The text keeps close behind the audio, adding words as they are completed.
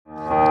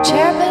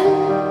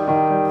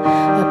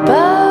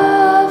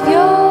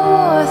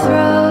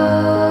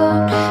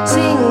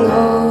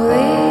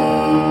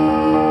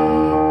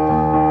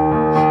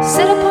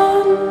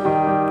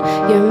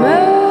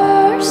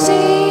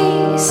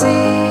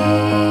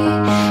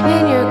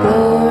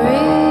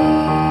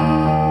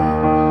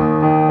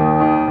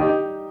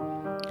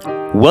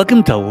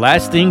Welcome to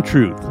Lasting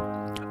Truth,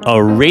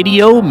 a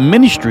radio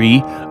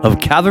ministry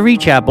of Calvary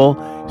Chapel,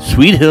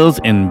 Sweet Hills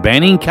in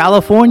Banning,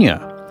 California,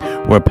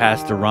 where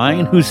Pastor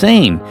Ryan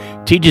Hussein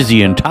teaches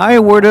the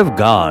entire Word of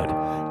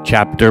God,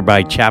 chapter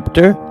by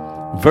chapter,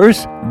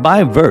 verse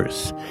by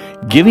verse,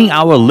 giving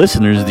our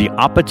listeners the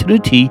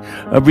opportunity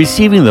of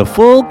receiving the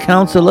full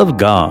counsel of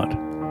God.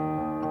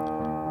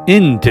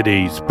 In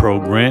today's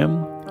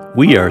program,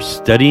 we are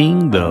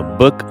studying the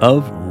book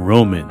of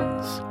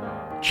Romans,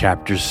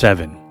 chapter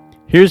 7.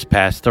 Here's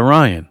Pastor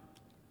Ryan.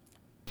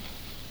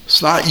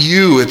 It's not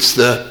you, it's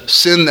the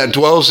sin that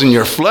dwells in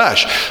your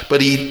flesh.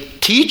 But he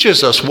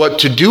teaches us what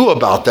to do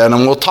about that.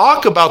 And we'll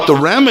talk about the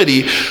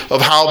remedy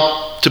of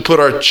how to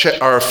put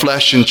our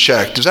flesh in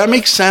check. Does that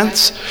make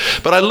sense?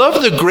 But I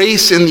love the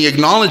grace in the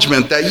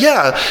acknowledgement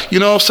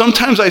that,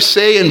 sometimes I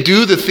say and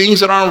do the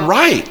things that aren't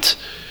right.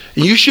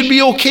 And you should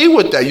be okay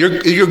with that.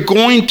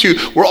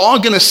 We're all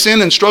going to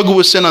sin and struggle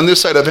with sin on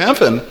this side of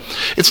heaven.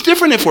 It's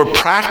different if we're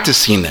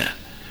practicing it.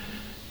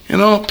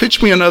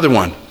 Pitch me another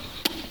one.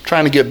 I'm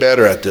trying to get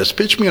better at this.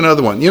 Pitch me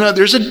another one.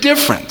 There's a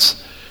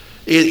difference.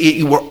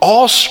 We're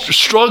all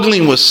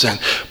struggling with sin.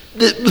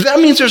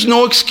 That means there's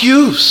no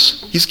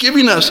excuse. He's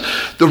giving us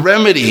the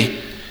remedy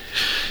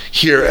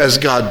here as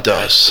God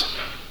does.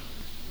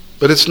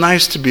 But it's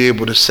nice to be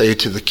able to say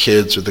to the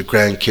kids or the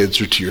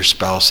grandkids or to your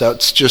spouse,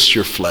 that's just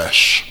your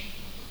flesh.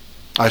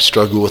 I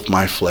struggle with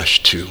my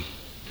flesh too.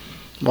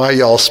 Why are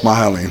y'all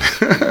smiling?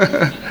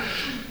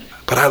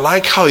 But I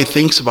like how he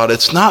thinks about it.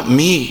 It's not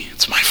me,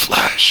 it's my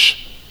flesh.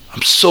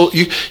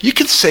 You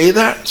could say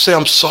that, say,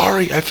 I'm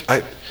sorry.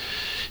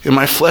 In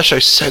my flesh, I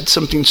said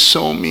something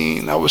so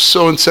mean. I was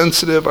so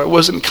insensitive. I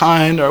wasn't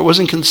kind, or I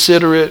wasn't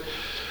considerate,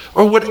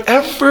 or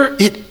whatever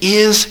it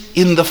is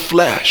in the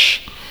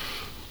flesh.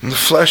 And the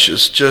flesh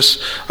is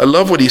just, I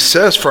love what he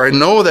says, for I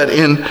know that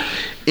in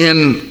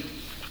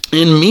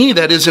me,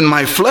 that is in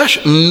my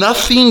flesh,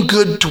 nothing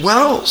good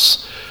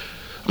dwells.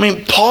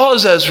 Paul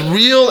is as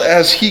real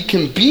as he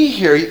can be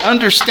here. He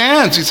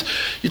understands.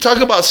 You talk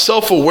about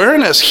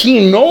self-awareness.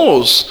 He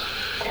knows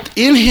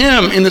in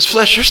him, in his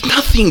flesh, there's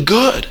nothing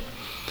good.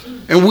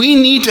 And we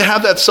need to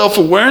have that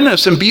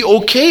self-awareness and be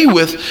okay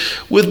with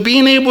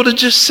being able to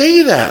just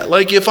say that.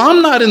 Like, if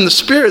I'm not in the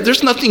Spirit,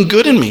 there's nothing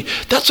good in me.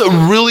 That's a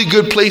really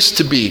good place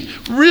to be.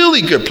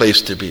 Really good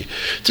place to be.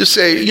 To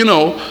say,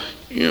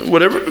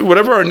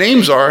 whatever our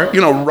names are,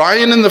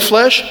 Ryan in the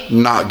flesh,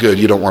 not good.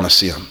 You don't want to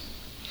see him.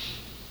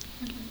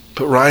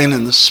 But Ryan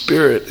in the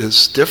Spirit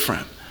is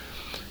different.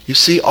 You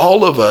see,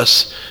 all of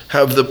us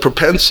have the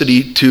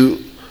propensity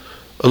to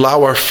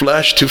allow our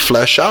flesh to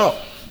flesh out.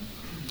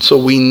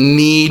 So we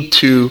need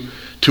to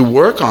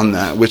work on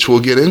that, which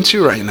we'll get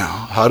into right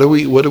now.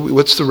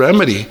 What's the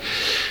remedy?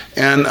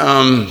 And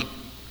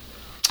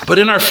but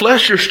in our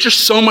flesh, there's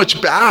just so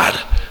much bad.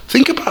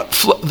 Think about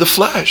the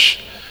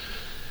flesh.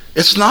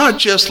 It's not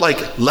just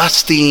like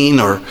lusting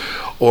or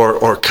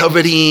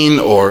coveting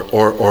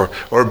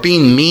or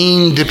being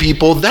mean to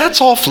people.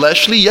 That's all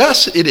fleshly.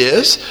 Yes, it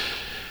is.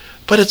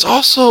 But it's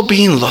also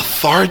being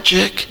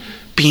lethargic,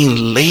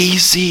 being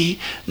lazy,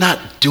 not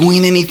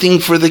doing anything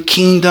for the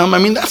kingdom.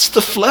 That's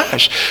the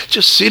flesh.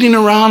 Just sitting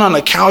around on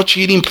a couch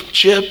eating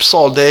chips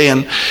all day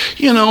and,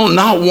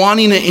 not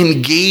wanting to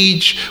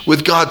engage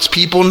with God's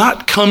people,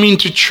 not coming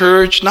to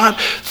church, not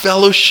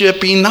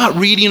fellowshipping, not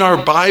reading our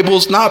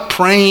Bibles, not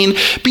praying,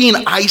 being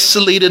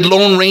isolated,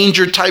 Lone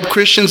Ranger type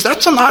Christians.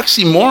 That's an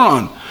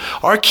oxymoron.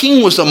 Our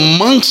King was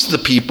amongst the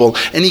people,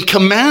 and he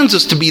commands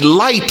us to be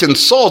light and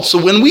salt.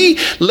 So when we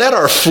let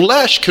our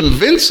flesh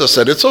convince us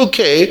that it's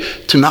okay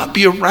to not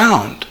be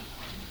around,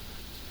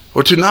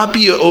 or to not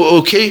be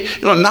okay,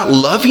 not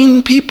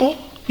loving people,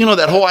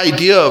 that whole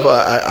idea of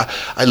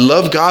I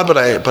love God, but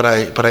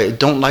I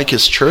don't like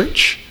his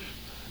church.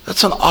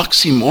 That's an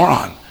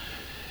oxymoron.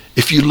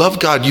 If you love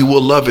God, you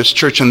will love his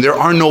church, and there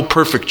are no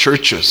perfect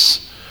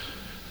churches.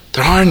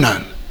 There are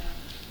none.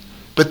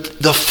 But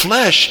the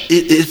flesh,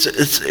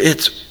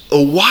 it's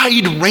a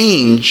wide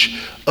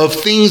range of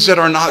things that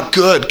are not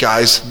good,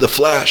 guys, the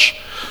flesh.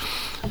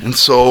 And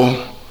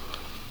so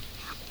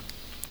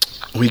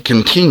we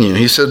continue.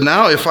 He said,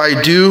 now if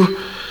I do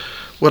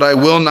what I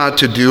will not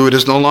to do, it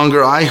is no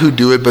longer I who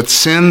do it, but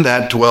sin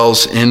that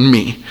dwells in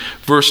me.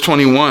 Verse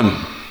 21.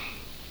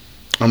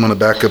 I'm going to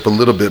back up a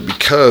little bit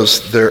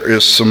because there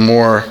is some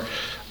more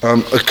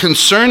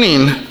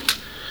concerning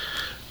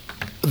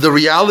the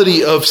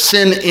reality of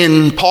sin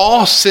in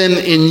Paul, sin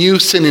in you,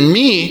 sin in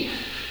me.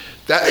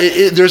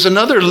 There's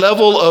another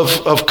level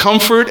of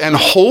comfort and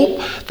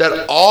hope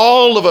that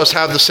all of us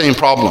have the same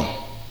problem.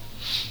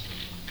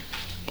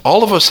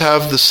 All of us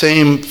have the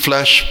same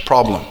flesh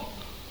problem.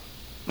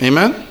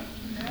 Amen?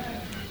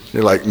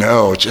 You're like,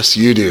 no, just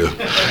you do.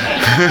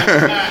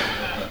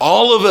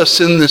 All of us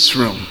in this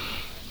room,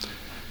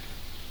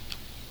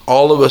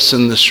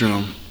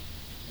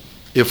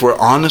 if we're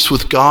honest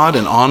with God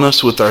and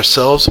honest with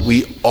ourselves,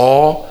 we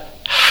all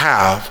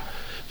have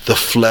the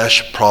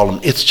flesh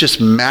problem. It's just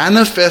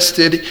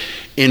manifested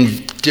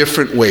in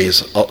different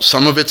ways.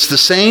 Some of it's the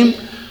same,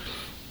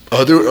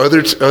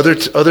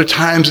 other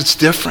times it's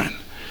different.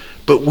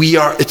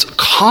 but it's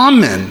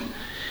common.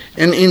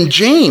 And in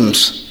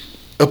James'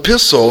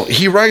 epistle,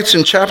 he writes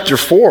in chapter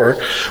 4,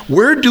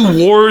 where do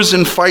wars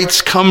and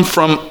fights come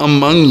from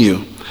among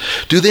you?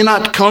 Do they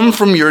not come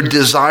from your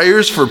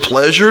desires for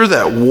pleasure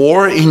that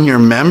war in your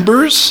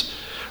members?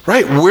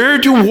 Right? Where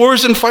do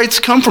wars and fights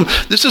come from?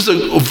 This is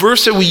a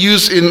verse that we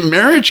use in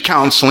marriage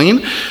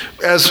counseling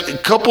as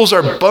couples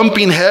are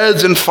bumping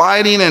heads and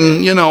fighting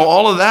and,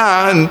 all of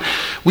that. And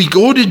we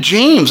go to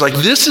James, like,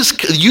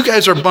 you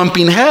guys are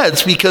bumping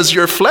heads because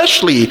you're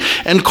fleshly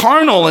and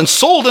carnal and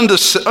sold under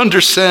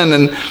sin,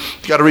 and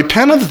you got to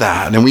repent of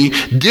that. And we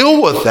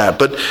deal with that.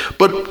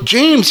 But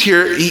James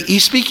here,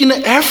 he's speaking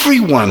to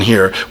everyone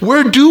here.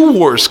 Where do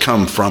wars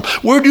come from?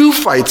 Where do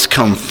fights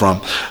come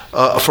from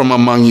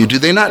among you? Do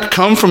they not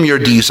come from your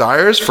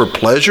desires for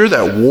pleasure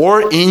that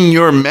war in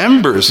your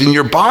members, in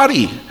your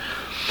body?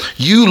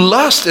 You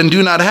lust and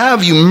do not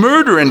have. You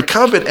murder and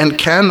covet and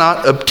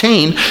cannot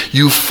obtain.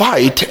 You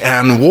fight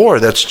and war.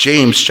 That's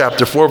James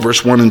chapter 4,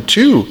 verse 1 and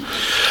 2.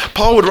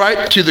 Paul would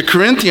write to the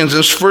Corinthians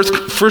in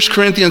 1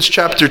 Corinthians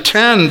chapter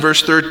 10,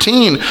 verse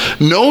 13,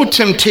 no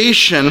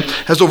temptation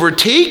has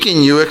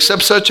overtaken you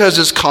except such as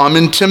is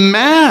common to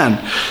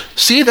man.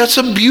 See, that's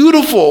a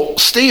beautiful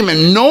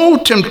statement. No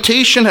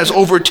temptation has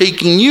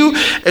overtaken you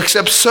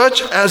except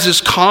such as is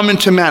common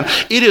to man.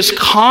 It is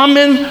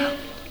common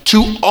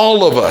to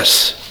all of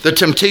us, the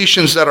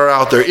temptations that are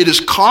out there. It is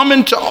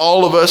common to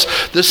all of us.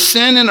 The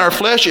sin in our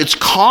flesh, it's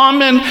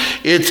common.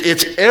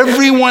 It's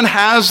everyone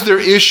has their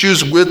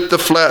issues with the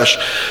flesh.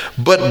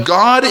 But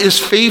God is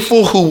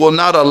faithful, who will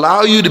not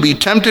allow you to be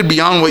tempted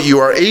beyond what you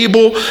are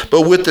able,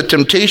 but with the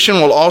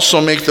temptation will also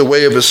make the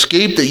way of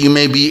escape that you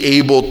may be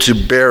able to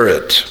bear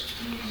it.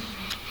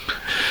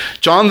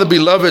 John the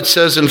Beloved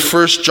says in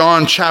 1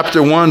 John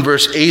chapter 1,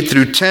 verse 8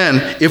 through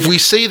 10, if we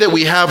say that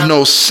we have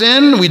no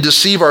sin, we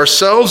deceive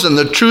ourselves and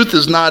the truth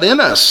is not in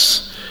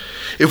us.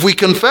 If we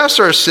confess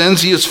our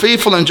sins, he is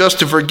faithful and just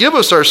to forgive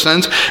us our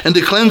sins and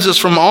to cleanse us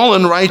from all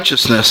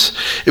unrighteousness.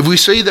 If we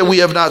say that we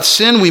have not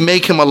sinned, we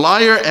make him a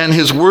liar and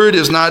his word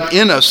is not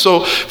in us.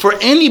 So for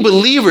any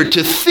believer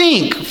to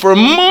think for a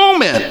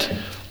moment,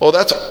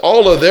 that's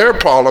all of their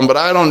problem, but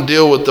I don't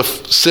deal with the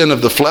sin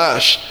of the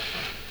flesh.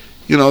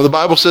 The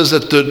Bible says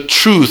that the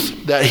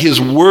truth, that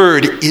his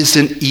word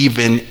isn't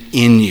even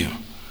in you.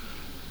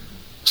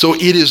 So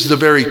it is the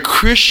very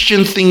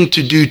Christian thing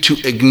to do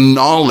to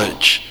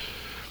acknowledge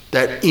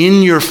that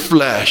in your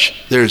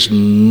flesh, there's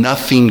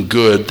nothing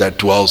good that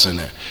dwells in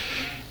it.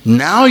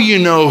 Now you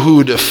know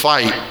who to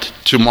fight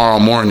tomorrow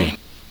morning.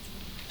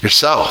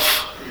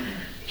 Yourself.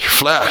 Your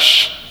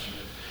flesh.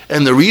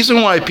 And the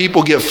reason why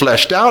people get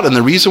fleshed out and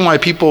the reason why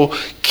people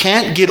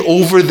can't get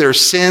over their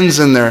sins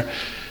and their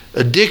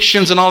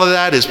addictions and all of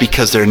that is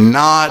because they're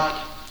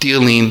not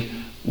dealing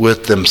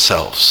with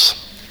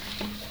themselves.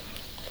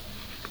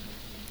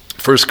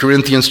 1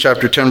 Corinthians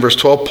chapter 10, verse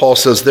 12, Paul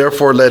says,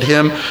 therefore let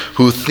him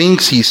who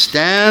thinks he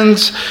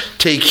stands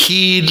take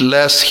heed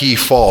lest he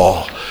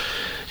fall.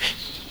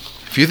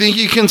 If you think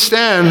you can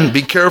stand,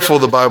 be careful,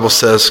 the Bible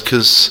says,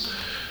 because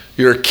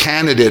you're a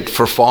candidate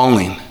for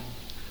falling.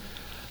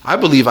 I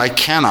believe I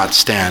cannot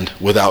stand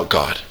without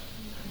God.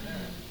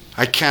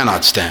 I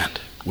cannot stand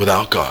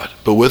without God.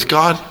 But with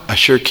God, I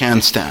sure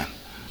can stand.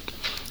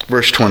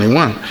 Verse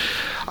 21.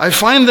 I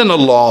find then a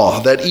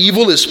law that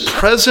evil is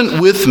present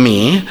with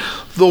me,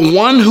 the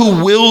one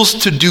who wills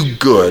to do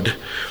good.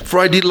 For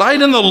I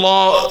delight in the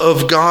law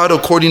of God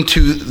according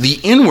to the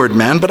inward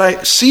man, but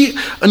I see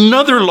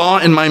another law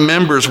in my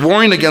members,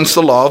 warring against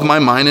the law of my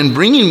mind and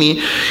bringing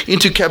me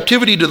into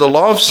captivity to the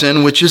law of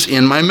sin which is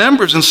in my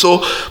members. And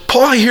so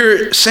Paul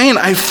here saying,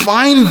 I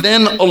find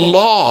then a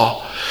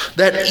law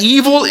that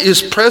evil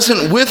is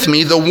present with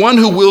me, the one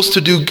who wills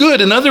to do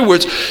good. In other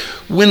words,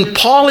 when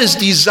Paul is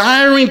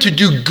desiring to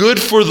do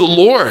good for the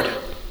Lord,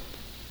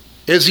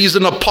 as he's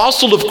an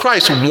apostle of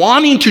Christ,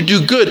 wanting to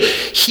do good,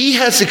 he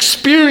has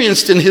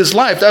experienced in his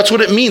life. That's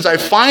what it means. I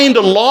find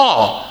a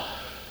law.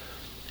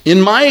 In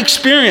my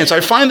experience,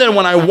 I find that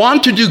when I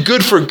want to do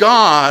good for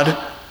God,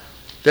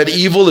 that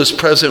evil is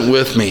present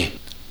with me.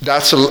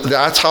 That's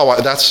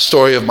the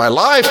story of my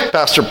life,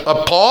 Pastor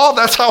Paul.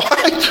 That's how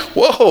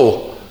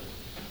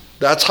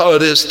That's how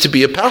it is to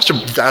be a pastor.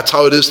 That's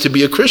how it is to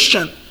be a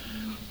Christian.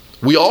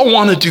 We all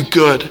want to do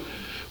good.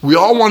 We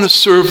all want to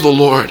serve the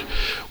Lord.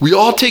 We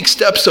all take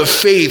steps of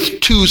faith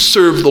to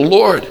serve the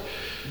Lord.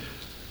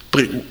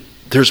 But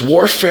there's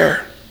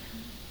warfare.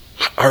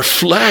 Our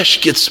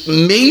flesh gets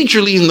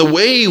majorly in the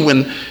way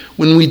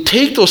when we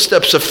take those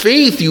steps of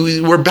faith.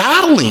 We're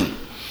battling.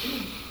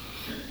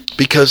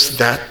 Because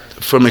that,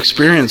 from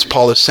experience,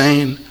 Paul is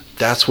saying,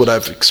 that's what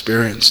I've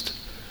experienced.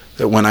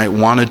 That when I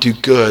want to do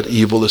good,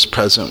 evil is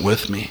present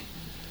with me.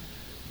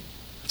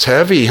 It's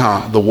heavy,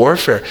 the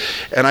warfare.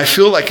 And I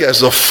feel like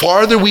as the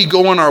farther we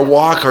go in our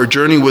walk, our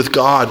journey with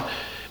God,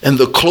 and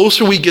the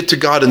closer we get to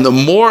God, and the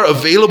more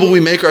available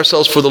we make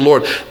ourselves for the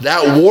Lord,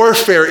 that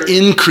warfare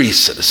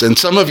increases. And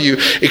some of you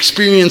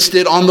experienced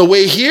it on the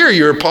way here.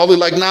 You're probably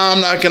like, I'm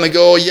not going to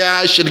go. Yeah,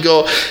 I should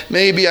go.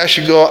 Maybe I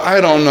should go.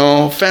 I don't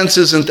know. Fence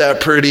isn't that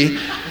pretty.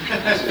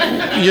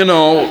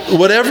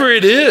 whatever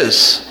it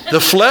is, the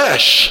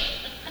flesh.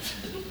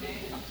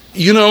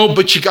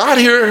 But you got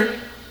here.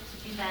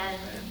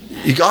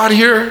 You got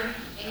here.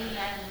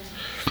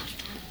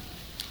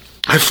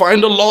 I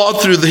find a law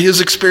through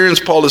his experience,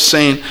 Paul is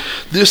saying.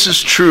 This is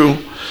true.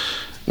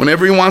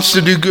 Whenever he wants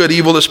to do good,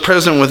 evil is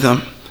present with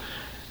him.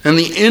 And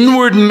the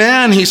inward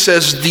man, he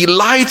says,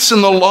 delights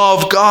in the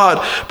law of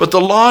God, but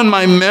the law in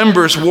my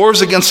members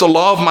wars against the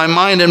law of my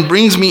mind and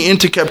brings me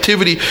into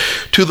captivity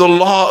to the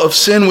law of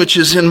sin which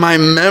is in my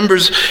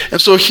members. And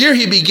so here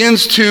he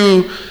begins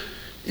to,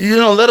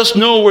 let us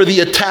know where the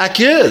attack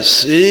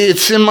is.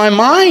 It's in my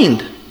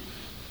mind.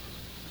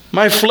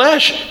 My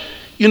flesh,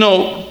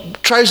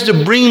 tries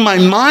to bring my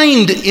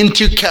mind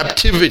into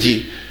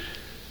captivity.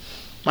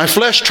 My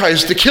flesh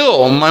tries to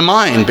kill my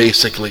mind,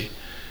 basically.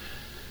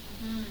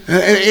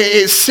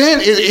 It's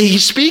sin.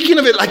 He's speaking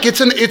of it like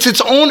it's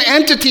its own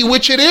entity,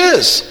 which it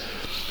is.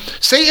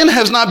 Satan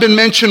has not been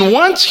mentioned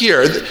once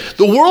here.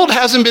 The world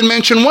hasn't been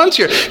mentioned once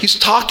here. He's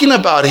talking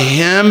about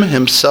him,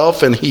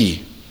 himself, and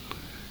he.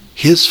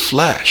 His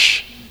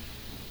flesh.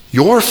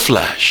 Your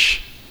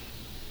flesh.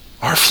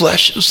 Our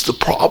flesh is the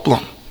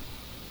problem.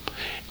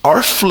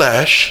 Our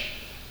flesh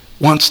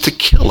wants to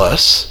kill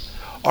us.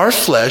 Our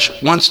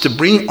flesh wants to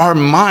bring our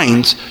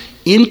minds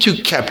into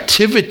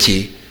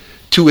captivity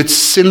to its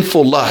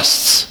sinful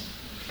lusts.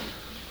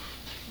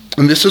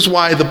 And this is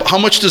why, how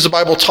much does the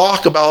Bible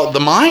talk about the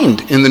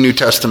mind in the New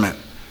Testament?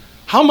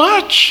 How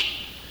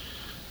much?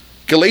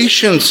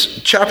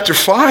 Galatians chapter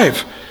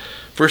 5,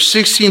 verse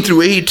 16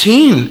 through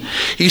 18.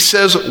 He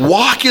says,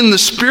 walk in the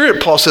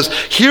Spirit, Paul says.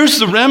 Here's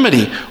the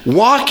remedy.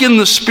 Walk in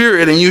the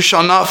Spirit, and you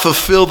shall not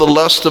fulfill the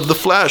lust of the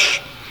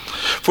flesh.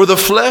 For the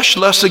flesh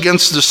lusts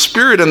against the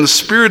Spirit, and the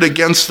Spirit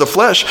against the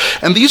flesh.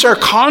 And these are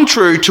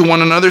contrary to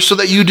one another, so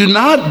that you do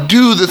not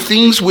do the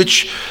things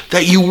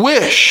that you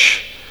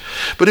wish.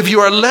 But if you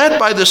are led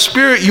by the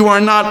Spirit, you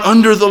are not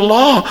under the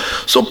law.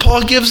 So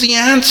Paul gives the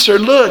answer.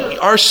 Look,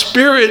 our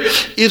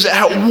spirit is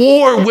at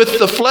war with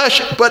the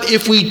flesh. But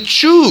if we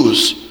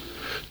choose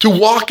to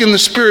walk in the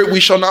Spirit, we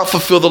shall not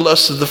fulfill the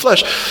lusts of the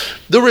flesh.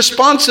 The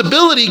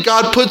responsibility,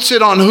 God puts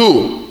it on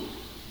who?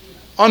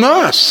 On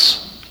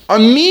us.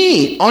 On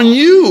me, on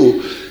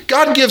you.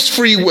 God gives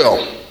free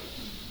will.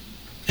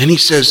 And he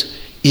says,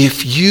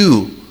 if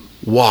you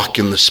walk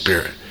in the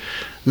Spirit.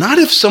 Not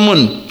if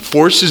someone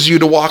forces you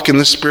to walk in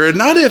the Spirit.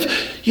 Not if,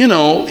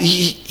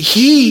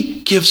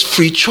 he gives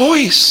free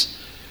choice.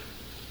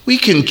 We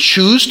can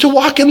choose to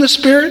walk in the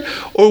Spirit,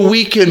 or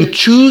we can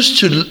choose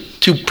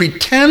to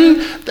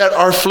pretend that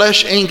our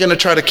flesh ain't going to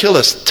try to kill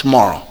us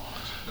tomorrow.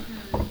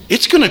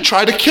 It's going to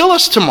try to kill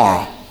us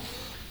tomorrow.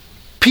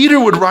 Peter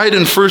would write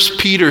in 1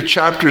 Peter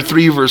chapter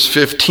 3, verse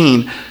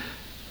 15,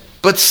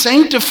 but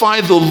sanctify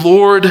the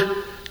Lord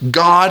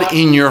God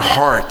in your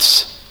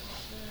hearts.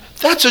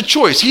 That's a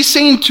choice. He's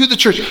saying to the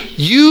church,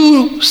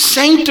 you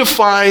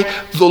sanctify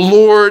the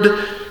Lord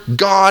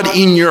God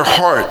in your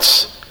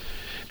hearts.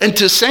 And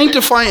to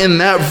sanctify in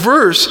that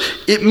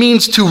verse, it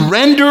means to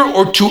render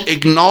or to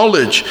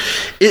acknowledge.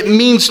 It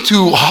means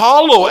to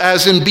hallow,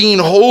 as in being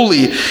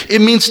holy.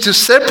 It means to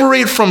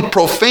separate from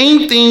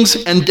profane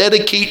things and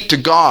dedicate to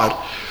God.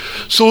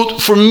 So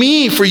for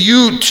me, for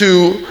you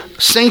to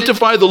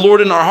sanctify the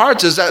Lord in our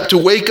hearts is that to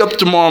wake up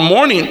tomorrow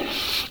morning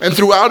and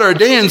throughout our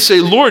day and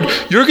say, Lord,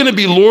 you're going to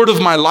be Lord of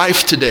my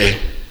life today.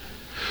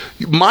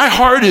 My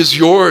heart is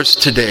yours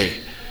today.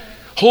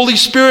 Holy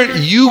Spirit,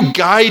 you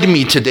guide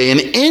me today.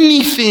 And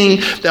anything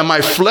that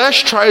my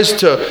flesh tries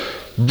to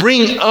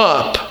bring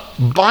up,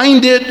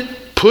 bind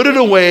it, put it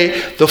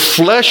away. The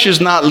flesh is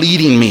not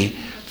leading me.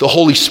 The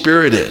Holy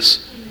Spirit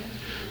is.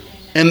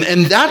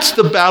 And that's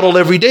the battle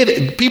every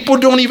day. People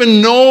don't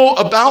even know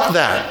about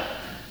that.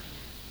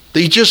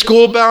 They just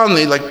go about and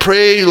they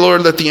pray,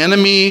 Lord, let the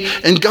enemy,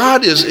 and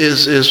God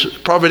is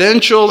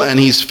providential and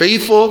he's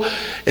faithful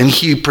and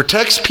he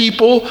protects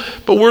people.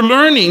 But we're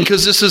learning,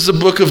 because this is the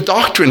book of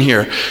doctrine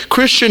here.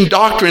 Christian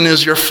doctrine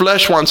is your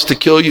flesh wants to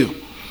kill you,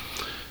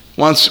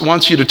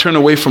 wants you to turn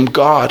away from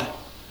God,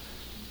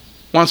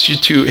 wants you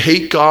to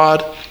hate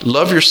God,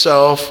 love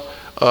yourself,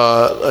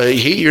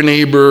 hate your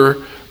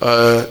neighbor,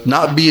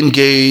 not be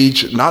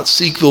engaged, not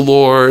seek the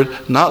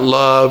Lord, not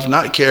love,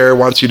 not care,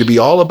 wants you to be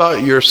all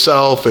about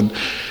yourself and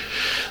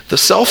the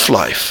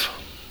self-life.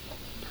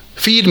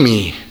 Feed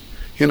me.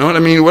 You know what I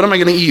mean? What am I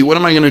going to eat? What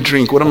am I going to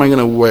drink? What am I going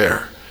to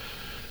wear?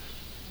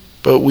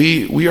 But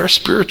we are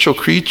spiritual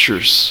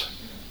creatures.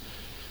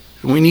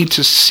 And we need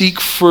to seek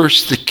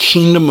first the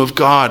kingdom of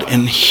God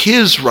and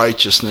his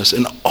righteousness,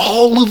 and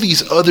all of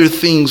these other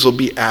things will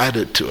be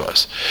added to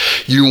us.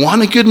 You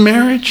want a good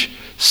marriage?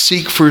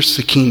 Seek first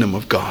the kingdom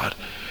of God.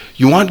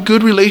 You want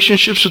good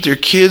relationships with your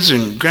kids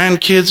and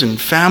grandkids and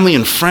family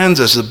and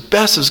friends as the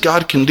best as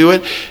God can do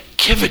it?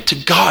 Give it to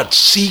God.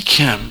 Seek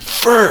him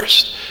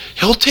first.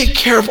 He'll take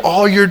care of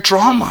all your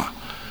drama.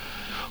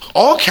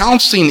 All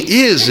counseling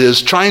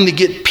is trying to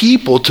get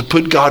people to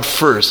put God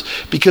first.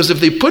 Because if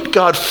they put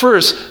God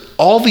first,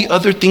 all the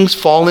other things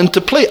fall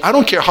into play. I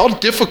don't care how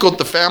difficult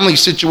the family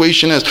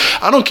situation is.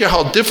 I don't care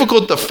how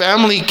difficult the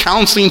family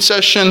counseling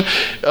session,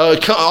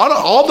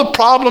 all the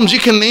problems, you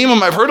can name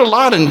them. I've heard a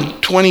lot in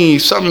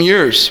 20-something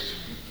years.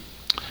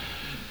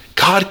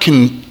 God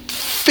can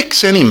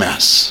fix any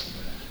mess,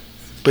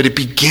 but it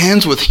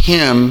begins with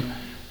him,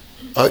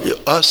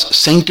 us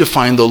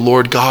sanctifying the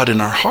Lord God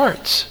in our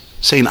hearts,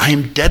 saying, I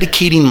am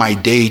dedicating my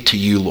day to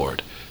you,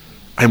 Lord.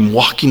 I'm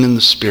walking in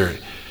the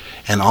Spirit.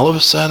 And all of a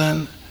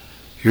sudden,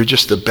 you're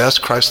just the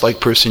best Christ-like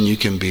person you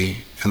can be.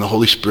 And the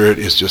Holy Spirit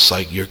is just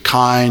like, you're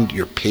kind,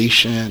 you're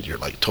patient, you're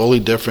like totally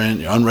different,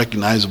 you're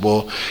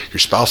unrecognizable. Your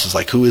spouse is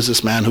like, who is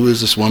this man? Who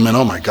is this woman?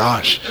 Oh my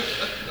gosh.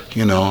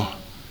 You know.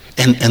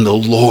 And the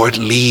Lord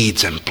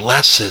leads and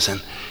blesses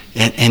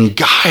and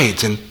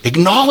guides, and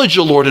acknowledge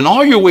the Lord in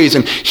all your ways,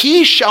 and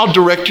he shall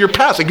direct your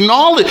paths.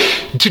 Acknowledge,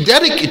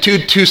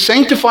 to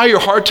sanctify your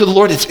heart to the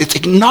Lord, it's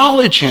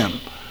acknowledge him.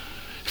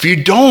 If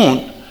you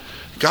don't,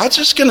 God's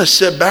just going to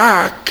sit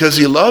back because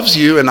he loves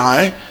you and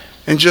I,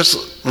 and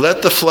just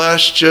let the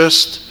flesh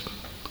just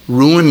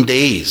ruin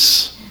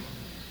days.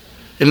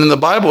 And in the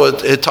Bible,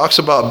 it talks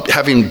about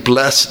having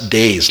blessed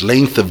days,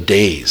 length of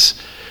days.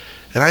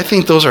 And I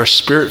think those are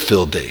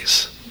spirit-filled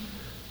days.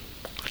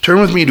 Turn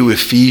with me to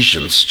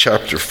Ephesians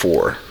chapter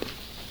 4,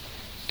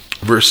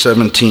 verse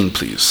 17,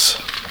 please.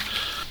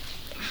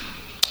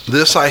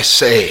 This I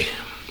say,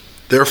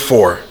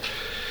 therefore,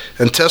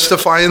 and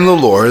testify in the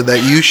Lord,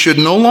 that you should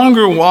no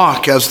longer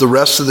walk as the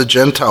rest of the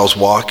Gentiles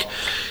walk,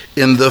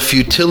 in the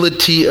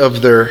futility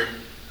of their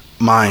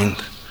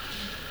mind,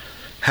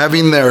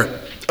 having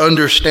their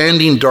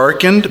understanding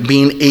darkened,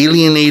 being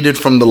alienated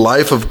from the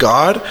life of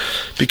God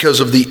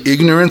because of the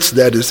ignorance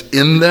that is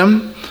in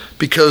them,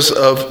 because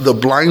of the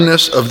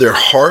blindness of their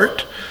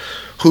heart,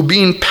 who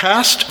being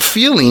past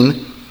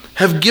feeling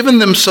have given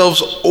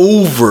themselves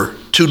over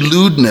to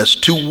lewdness,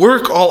 to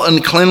work all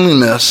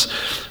uncleanliness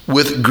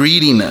with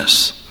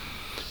greediness.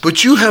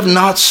 But you have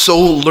not so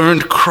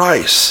learned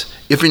Christ,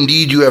 if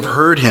indeed you have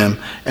heard him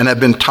and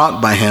have been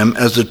taught by him,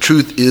 as the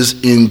truth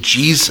is in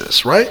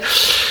Jesus, right?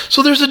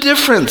 So there's a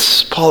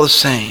difference, Paul is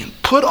saying.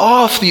 Put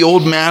off the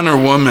old man or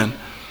woman.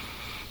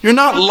 You're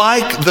not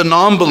like the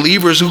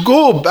non-believers who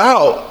go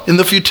about in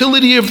the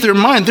futility of their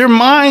mind. Their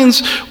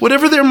minds,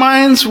 whatever they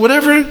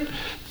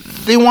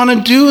want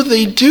to do,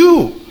 they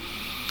do.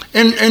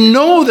 And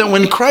know that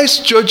when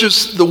Christ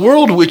judges the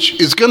world, which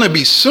is going to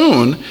be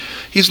soon,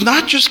 he's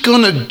not just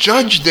going to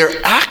judge their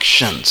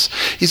actions.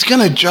 He's going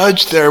to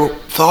judge their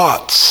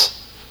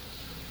thoughts.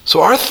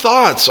 So our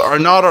thoughts are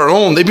not our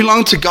own. They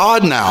belong to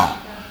God now.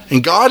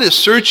 And God is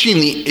searching,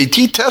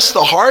 he tests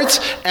the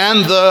hearts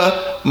and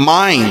the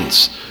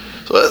minds.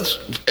 So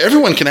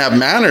everyone can have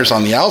manners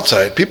on the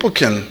outside. People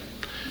can,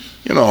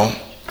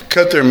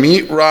 cut their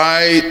meat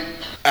right,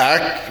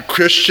 act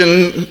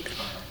Christian.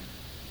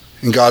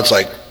 And God's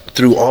like,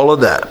 through all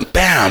of that,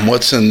 bam,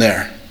 what's in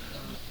there?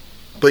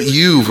 But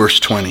you, verse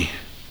 20,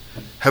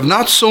 have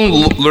not so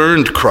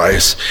learned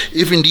Christ,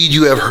 if indeed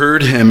you have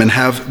heard him and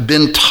have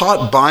been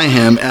taught by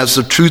him, as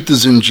the truth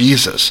is in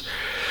Jesus,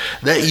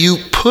 that you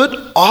put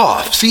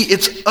off. See,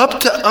 it's up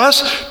to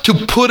us to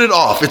put it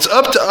off. It's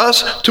up to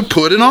us to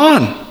put it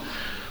on.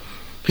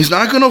 He's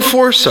not going to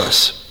force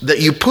us. That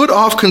you put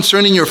off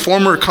concerning your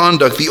former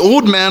conduct the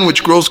old man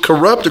which grows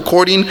corrupt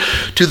according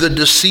to the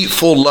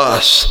deceitful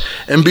lusts,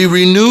 and be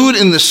renewed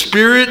in the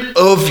spirit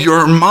of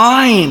your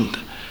mind.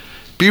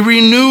 Be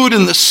renewed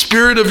in the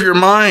spirit of your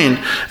mind,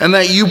 and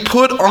that you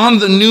put on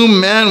the new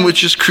man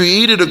which is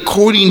created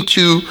according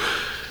to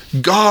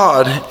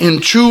God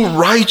in true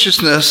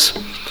righteousness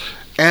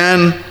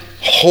and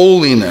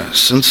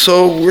holiness. And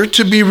so we're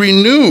to be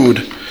renewed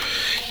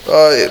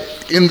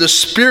in the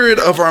spirit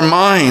of our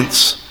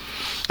minds.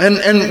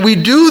 And we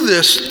do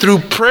this through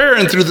prayer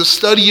and through the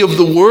study of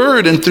the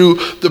word and through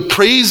the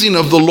praising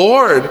of the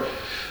Lord.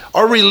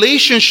 Our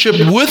relationship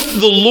with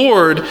the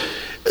Lord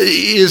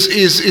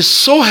is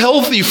so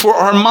healthy for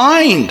our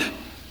mind.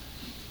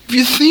 If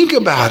you think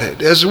about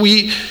it, as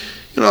we,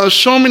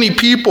 so many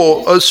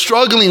people are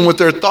struggling with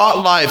their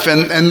thought life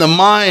and the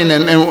mind,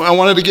 and I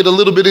wanted to get a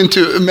little bit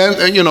into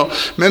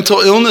mental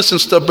illness and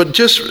stuff, but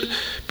just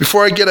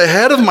before I get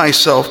ahead of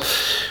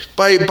myself,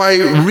 by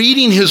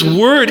reading his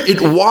word,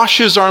 it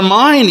washes our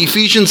mind.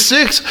 Ephesians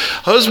 6,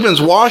 husbands,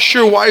 wash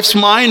your wife's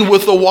mind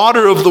with the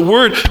water of the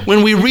word.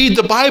 When we read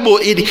the Bible,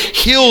 it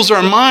heals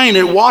our mind,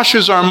 it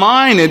washes our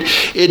mind,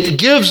 it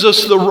gives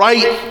us the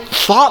right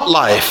thought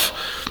life.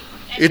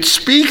 It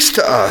speaks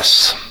to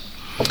us.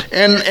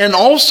 And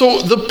also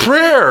the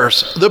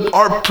prayers,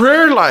 our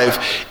prayer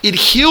life, it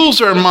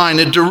heals our mind,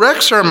 it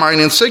directs our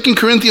mind. In 2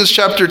 Corinthians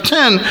chapter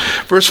 10,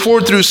 verse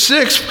 4 through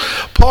 6,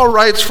 Paul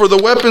writes, "For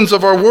the weapons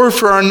of our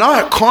warfare are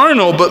not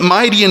carnal, but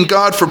mighty in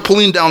God for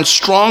pulling down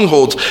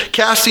strongholds,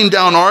 casting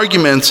down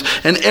arguments,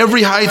 and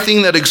every high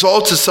thing that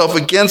exalts itself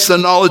against the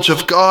knowledge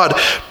of God,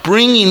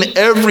 bringing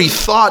every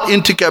thought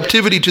into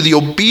captivity to the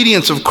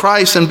obedience of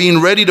Christ, and being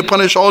ready to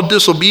punish all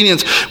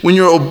disobedience when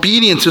your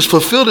obedience is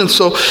fulfilled." And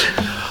so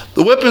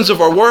The weapons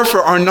of our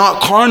warfare are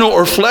not carnal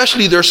or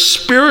fleshly, they're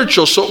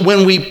spiritual. So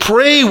when we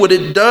pray, what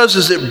it does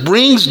is it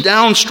brings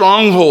down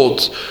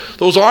strongholds.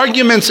 Those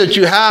arguments that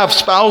you have,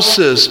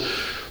 spouses,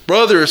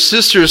 brothers,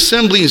 sisters,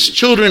 siblings,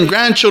 children,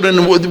 grandchildren,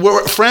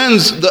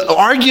 friends, the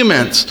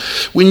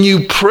arguments. When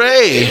you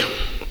pray,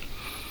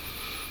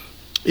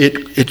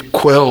 it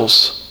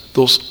quells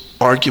those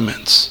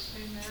arguments.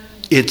 Amen.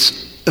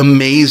 It's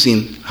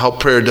amazing how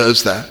prayer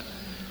does that.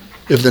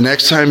 If the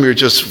next time you're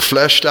just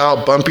fleshed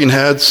out, bumping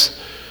heads,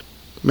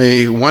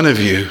 may one of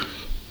you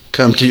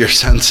come to your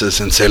senses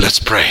and say, let's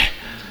pray.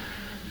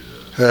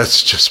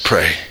 Let's just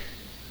pray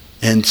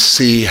and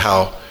see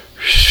how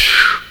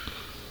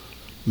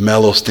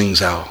mellows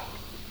things out.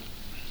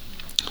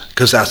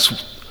 Because that's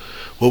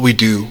what we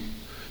do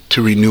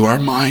to renew our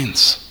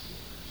minds.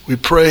 We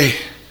pray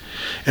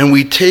and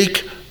we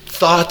take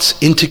thoughts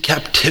into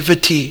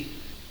captivity.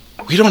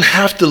 We don't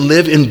have to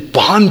live in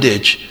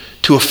bondage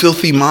to a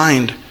filthy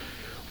mind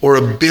or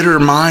a bitter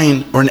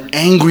mind or an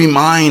angry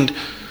mind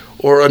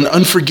or an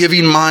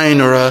unforgiving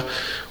mind or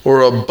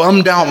a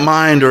bummed out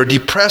mind or a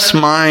depressed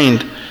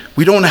mind.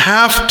 We don't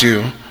have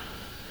to.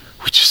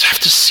 We just have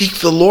to seek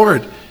the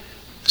Lord.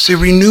 Say,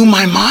 renew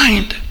my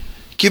mind.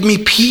 Give me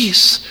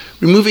peace.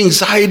 Remove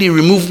anxiety.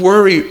 Remove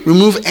worry.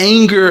 Remove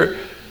anger.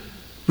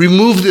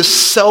 Remove this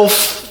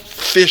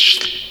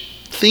selfish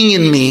thing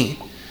in me.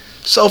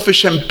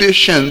 Selfish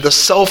ambition, the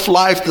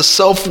self-life, the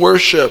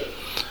self-worship,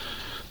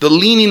 the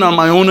leaning on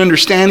my own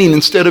understanding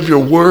instead of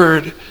your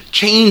word.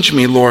 Change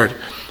me, Lord.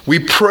 We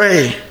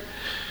pray.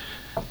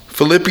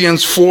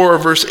 Philippians 4,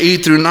 verse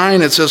 8 through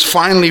 9, it says,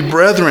 finally,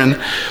 brethren,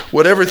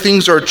 whatever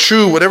things are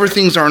true, whatever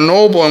things are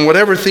noble, and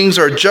whatever things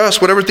are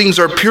just, whatever things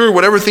are pure,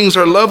 whatever things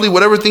are lovely,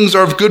 whatever things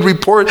are of good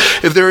report,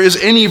 if there is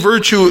any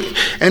virtue,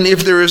 and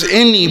if there is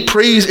any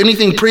praise,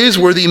 anything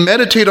praiseworthy,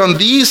 meditate on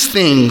these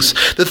things,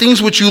 the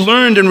things which you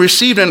learned and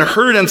received and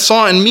heard and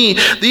saw in me,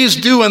 these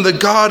do, and the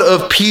God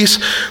of peace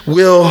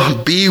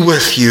will be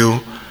with you.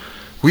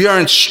 We are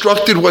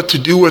instructed what to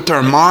do with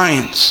our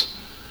minds.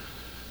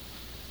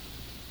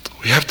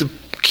 We have to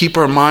keep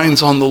our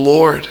minds on the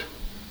Lord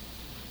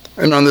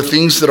and on the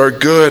things that are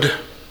good,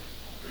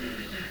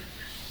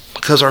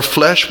 because our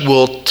flesh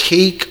will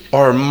take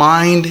our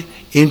mind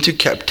into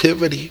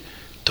captivity.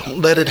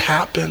 Don't let it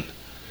happen.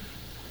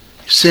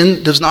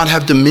 Sin does not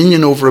have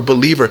dominion over a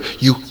believer.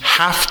 You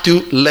have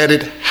to let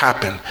it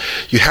happen.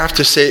 You have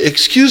to say,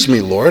 excuse me,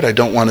 Lord, I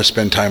don't want to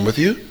spend time with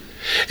you.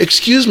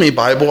 Excuse me,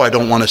 Bible, I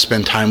don't want to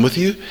spend time with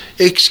you.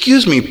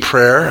 Excuse me,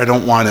 prayer, I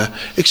don't want to.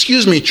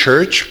 Excuse me,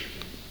 church.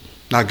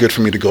 Not good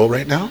for me to go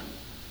right now.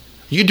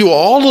 You do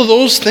all of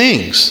those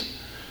things.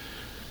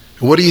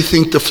 What do you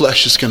think the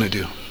flesh is going to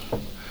do?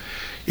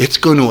 It's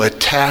going to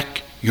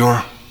attack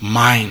your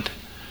mind.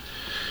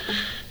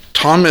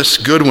 Thomas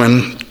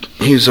Goodwin,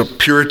 he's a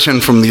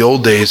Puritan from the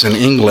old days in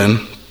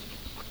England.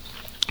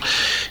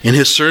 In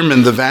his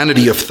sermon, The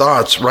Vanity of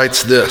Thoughts,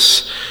 writes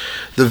this: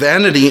 the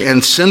vanity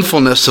and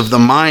sinfulness of the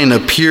mind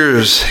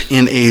appears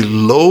in a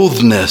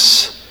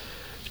loathness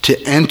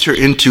to enter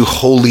into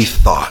holy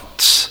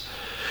thoughts,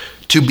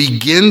 to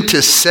begin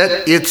to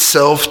set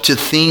itself to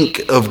think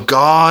of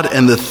God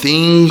and the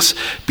things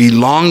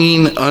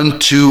belonging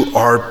unto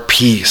our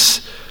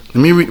peace.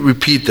 Let me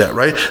repeat that,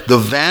 right? The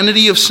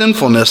vanity of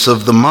sinfulness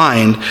of the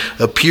mind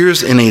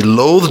appears in a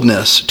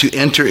loathness to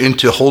enter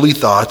into holy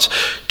thoughts,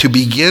 to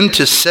begin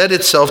to set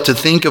itself to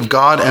think of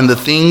God and the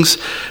things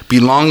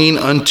belonging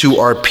unto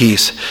our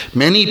peace.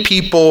 Many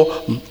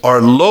people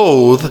are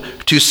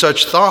loath to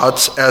such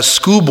thoughts as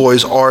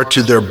schoolboys are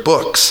to their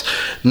books,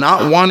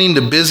 not wanting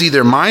to busy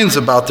their minds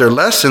about their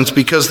lessons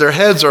because their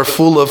heads are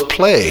full of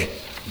play.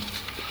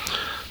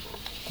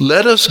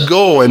 Let us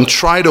go and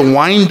try to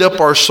wind up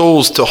our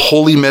souls to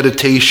holy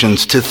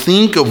meditations, to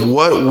think of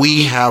what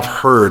we have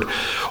heard,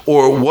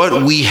 or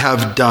what we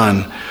have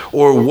done,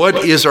 or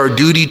what is our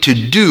duty to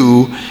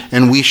do,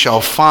 and we shall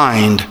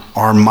find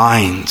our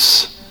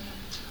minds.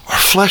 Our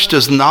flesh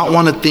does not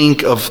want to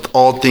think of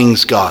all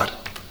things God.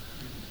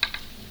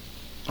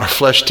 Our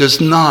flesh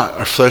does not.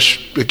 Our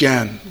flesh,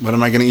 again, what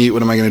am I going to eat?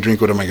 What am I going to drink?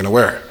 What am I going to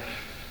wear?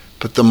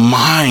 But the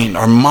mind,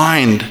 our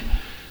mind,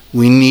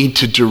 we need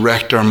to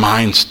direct our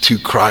minds to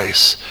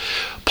Christ.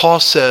 Paul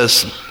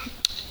says,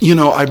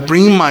 I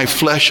bring my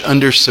flesh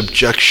under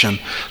subjection,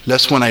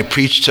 lest when I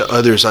preach to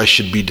others, I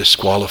should be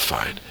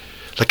disqualified.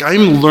 Like,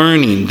 I'm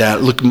learning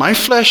that, look, my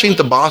flesh ain't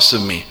the boss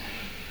of me.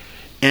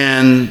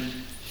 And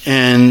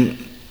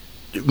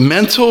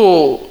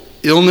mental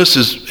illness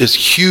is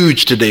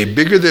huge today,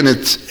 bigger than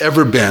it's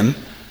ever been.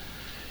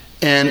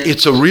 And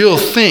it's a real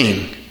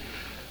thing.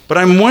 But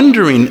I'm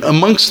wondering,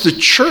 amongst the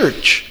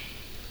church,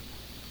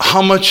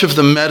 how much of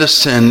the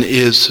medicine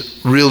is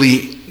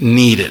really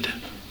needed,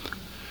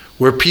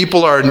 where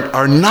people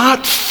are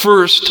not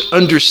first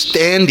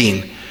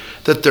understanding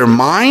that their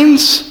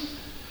minds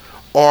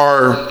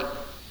are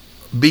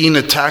being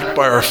attacked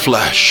by our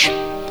flesh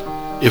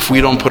if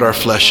we don't put our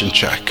flesh in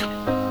check.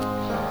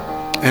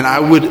 And I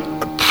would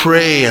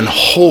pray and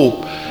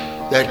hope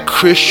that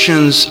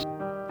Christians...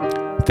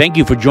 Thank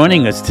you for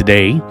joining us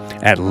today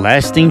at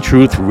Lasting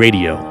Truth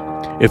Radio.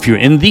 If you're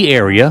in the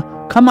area,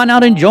 come on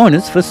out and join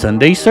us for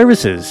Sunday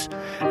services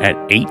at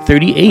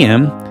 8:30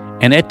 a.m.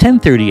 and at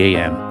 10:30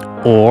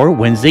 a.m. or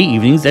Wednesday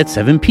evenings at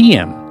 7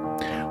 p.m.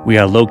 We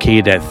are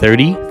located at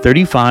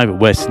 3035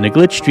 West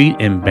Nicollet Street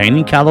in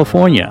Banning,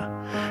 California.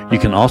 You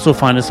can also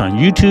find us on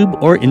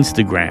YouTube or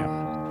Instagram.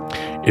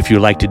 If you'd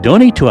like to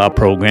donate to our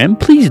program,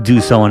 please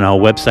do so on our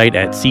website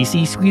at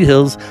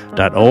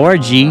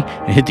ccsweethills.org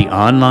and hit the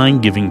online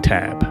giving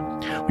tab.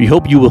 We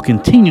hope you will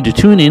continue to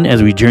tune in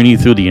as we journey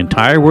through the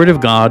entire Word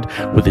of God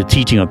with the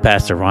teaching of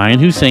Pastor Ryan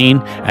Hussein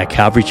at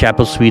Calvary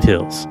Chapel, Sweet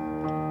Hills.